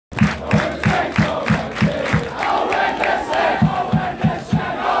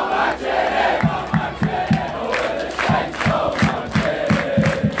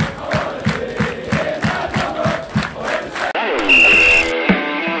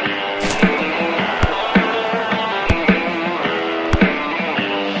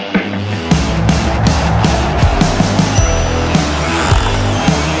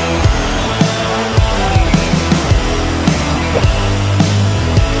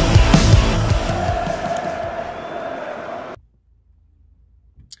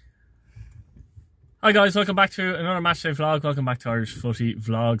Hi guys, welcome back to another Matchday vlog. Welcome back to Irish Footy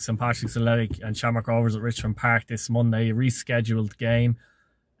vlog. St Patrick's and Shamrock Rovers at Richmond Park this Monday. A rescheduled game.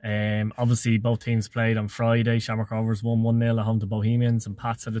 Obviously both teams played on Friday. Shamrock Rovers won 1-0 at home to Bohemians, and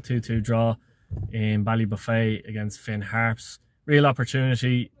Pats had a 2-2 draw in Ballybuffet against Finn Harps. Real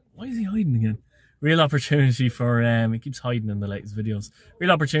opportunity. Why is he hiding again? Real opportunity for he keeps hiding in the latest videos.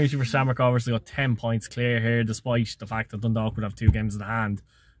 Real opportunity for Shamrock Rovers to go 10 points clear here, despite the fact that Dundalk would have 2 games in hand.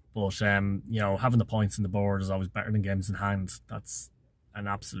 But, you know, having the points on the board is always better than games in hand. That's an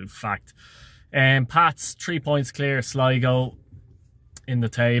absolute fact. Pats, 3 points clear. Sligo in the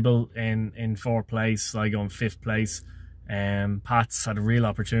table in 4th place. Sligo in 5th place. Pats had a real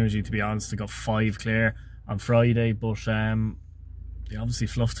opportunity, to be honest, to go 5 clear on Friday. But they obviously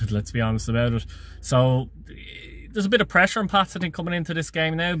fluffed it, let's be honest about it. So there's a bit of pressure on Pats, I think, coming into this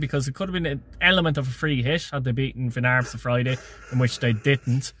game now, because it could have been an element of a free hit had they beaten Finn Harps on Friday, in which they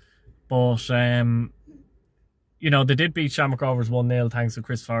didn't. But, you know, they did beat Shamrock Rovers 1-0 thanks to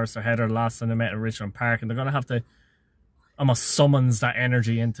Chris Forrester header last time they met at Richmond Park, and they're going to have to almost summons that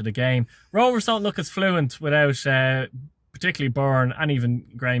energy into the game. Rovers don't look as fluent without particularly Byrne and even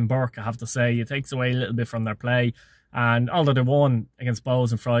Graham Burke, I have to say. It takes away a little bit from their play, and although they won against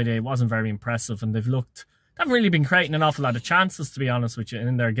Bows on Friday, it wasn't very impressive, and they haven't really been creating an awful lot of chances, to be honest with you,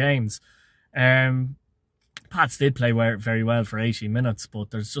 in their games. Pats did play very well for 80 minutes,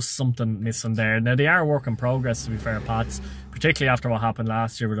 but there's just something missing there. Now, they are a work in progress, to be fair, Pats, particularly after what happened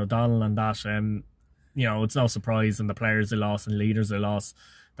last year with O'Donnell and that. You know, it's no surprise in the players they lost and leaders they lost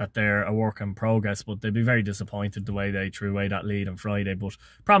that they're a work in progress, but they'd be very disappointed the way they threw away that lead on Friday. But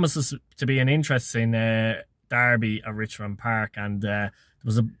promises to be an interesting derby at Richmond Park, and there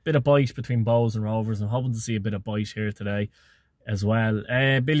was a bit of bite between Bows and Rovers. I'm hoping to see a bit of bite here today as well.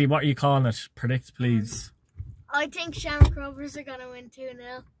 Billy, what are you calling it? Predict, please. I think Shamrock Rovers are going to win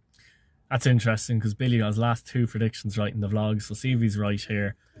 2-0. That's interesting, because Billy got his last 2 predictions right in the vlog, so see if he's right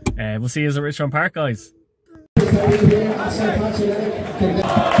here. We'll see you at Richmond Park, guys.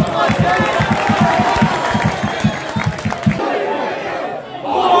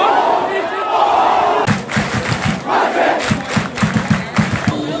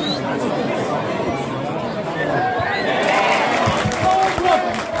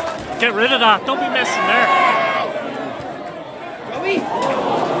 Get rid of that, don't be messing there.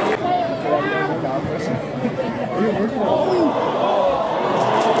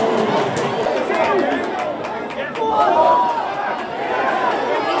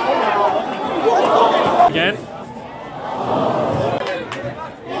 Again.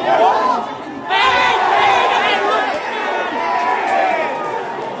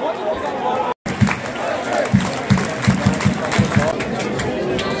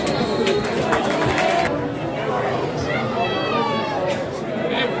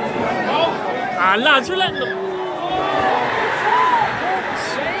 Lads, we're letting them.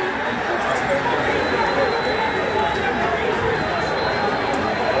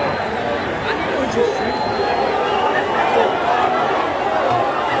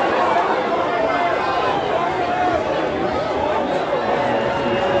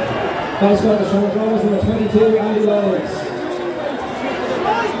 Nice got the Shamrock Rovers number 22, Andy Lawrence.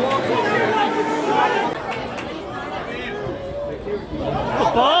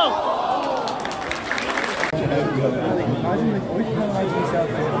 Good ball.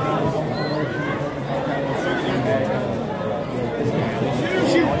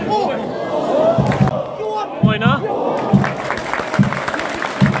 Why not?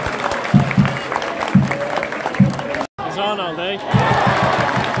 He's on all day.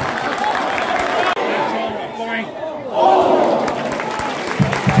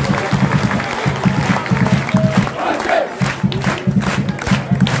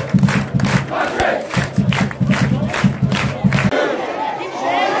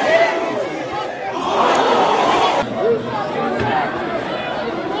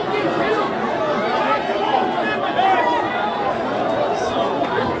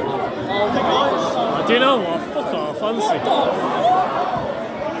 Do you know what? Fuck off, honestly.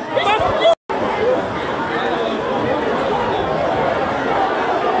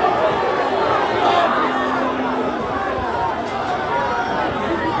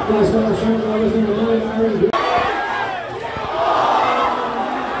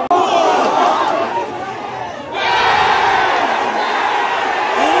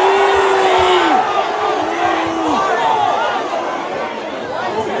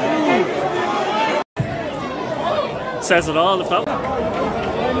 Says it all, if that.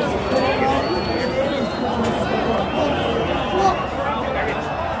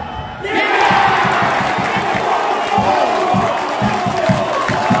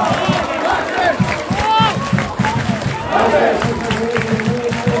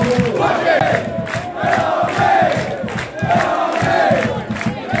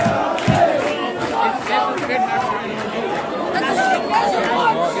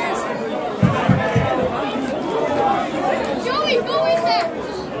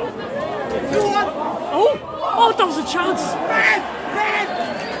 chance!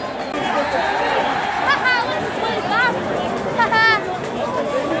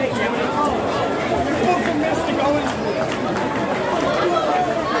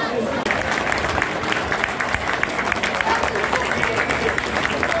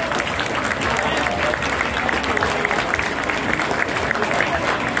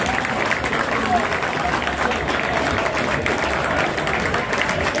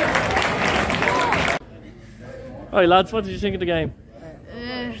 Alright lads, what did you think of the game?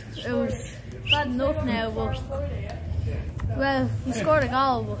 It was bad enough now, but well, he scored a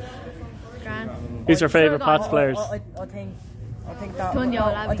goal, but grand. Who's your favourite Pats players? I think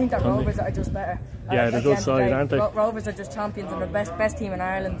that Rovers are just better. Yeah, they're good side, aren't they? Rovers are just champions and the best team in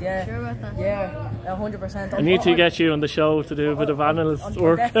Ireland. Yeah, Sure about that? yeah, 100%. I need to get you on the show to do a bit of analyst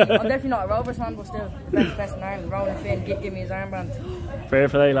work. I'm definitely not a Rovers fan, but still the best in Ireland. Ronan Finn, give me his armband. Fair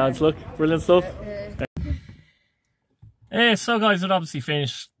play lads, look, brilliant stuff. So guys, it obviously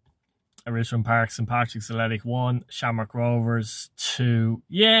finished at Richmond Park. St Patrick's Athletic 1, Shamrock Rovers 2.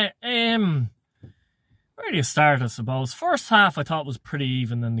 Yeah, where do you start, I suppose? First half I thought was pretty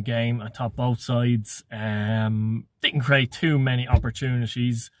even in the game. I thought both sides didn't create too many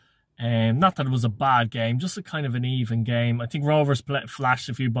opportunities. Not that it was a bad game, just a kind of an even game. I think Rovers flashed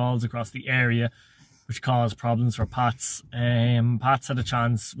a few balls across the area, which caused problems for Pats. Pats had a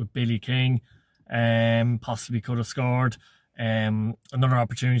chance with Billy King. Possibly could have scored. Another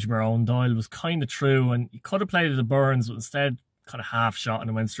opportunity where Owen Doyle was kind of through, and he could have played it to Burns, but instead kind of half shot and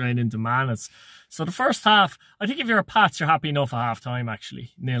it went straight into Manis. So the first half, I think if you're a Pats, you're happy enough at half time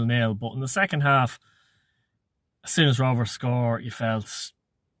actually, 0-0. But in the second half, as soon as Rovers score, you felt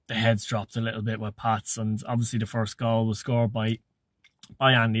the heads dropped a little bit with Pats, and obviously the first goal was scored by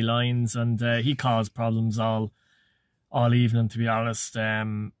Andy Lyons, and he caused problems all evening, to be honest.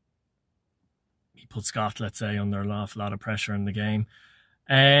 He put Scott, let's say, under an awful lot of pressure in the game.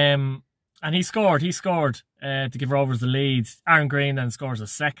 And he scored to give Rovers the lead. Aaron Green then scores a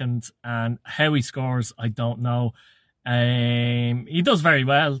second, and how he scores, I don't know. He does very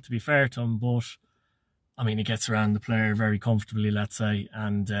well, to be fair to him, but I mean, he gets around the player very comfortably, let's say,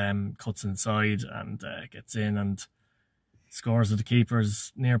 and cuts inside and gets in and scores at the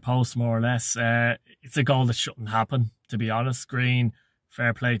keeper's near post, more or less. It's a goal that shouldn't happen, to be honest. Green,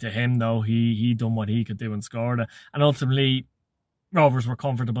 fair play to him though. He done what he could do and scored it. And ultimately, Rovers were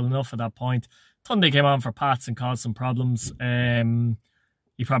comfortable enough at that point. Tunde came on for Pats and caused some problems. He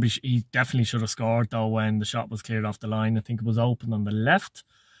definitely should have scored though when the shot was cleared off the line. I think it was open on the left,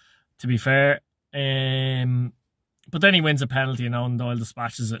 to be fair. But then he wins a penalty and Owen Doyle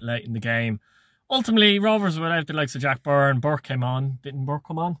dispatches it late in the game. Ultimately, Rovers were without the likes of Jack Byrne. Burke came on. Didn't Burke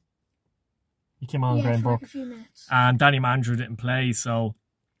come on? He came on, Graham Burke. Like a few minutes. And Danny Mandrew didn't play, so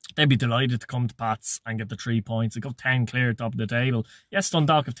they'd be delighted to come to Pats and get the 3 points. They got 10 clear at top of the table. Yes,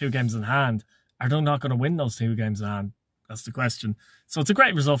 Dundalk have 2 games in hand. Are they not going to win those 2 games in hand? That's the question. So it's a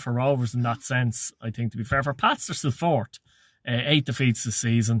great result for Rovers in that sense, I think, to be fair. For Pats, they're still 4th. 8 defeats this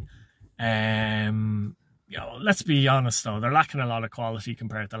season. Let's be honest though, they're lacking a lot of quality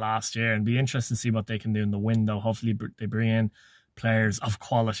compared to last year, and be interesting to see what they can do in the window. Hopefully they bring in players of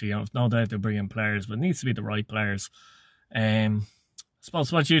quality. I've no doubt they'll bring in players, but it needs to be the right players. I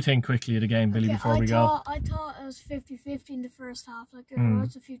suppose, what do you think quickly of the game, Billy, before we go? I thought it was 50-50 in the first half. Like, there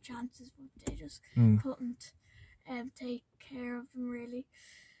was a few chances, but they just couldn't take care of them, really.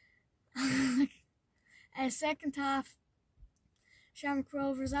 Second half, Shamrock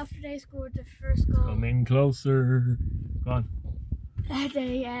Rovers, after they scored the first goal, Coming closer. Go on.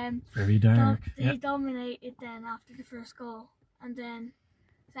 They Very dark. They dominated then after the first goal, and then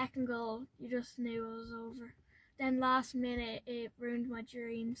second goal, you just knew it was over. Then last minute, it ruined my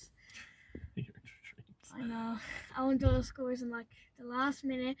dreams. Your dreams. I know. Owen Doyle scores in like the last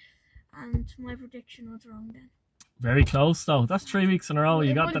minute, and my prediction was wrong then. Very close though. That's 3 weeks in a row.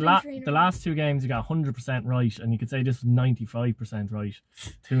 You got the last 2 games, you got 100% right, and you could say this was 95% right.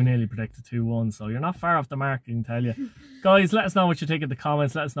 2 nearly predicted 2-1, so you're not far off the mark, I can tell you. Guys, let us know what you think of the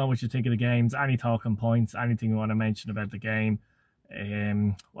comments. Let us know what you think of the games. Any talking points, anything you want to mention about the game.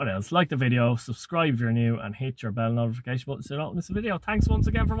 What else? Like the video, subscribe if you're new, and hit your bell notification button so you don't miss a video. Thanks once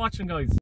again for watching, guys.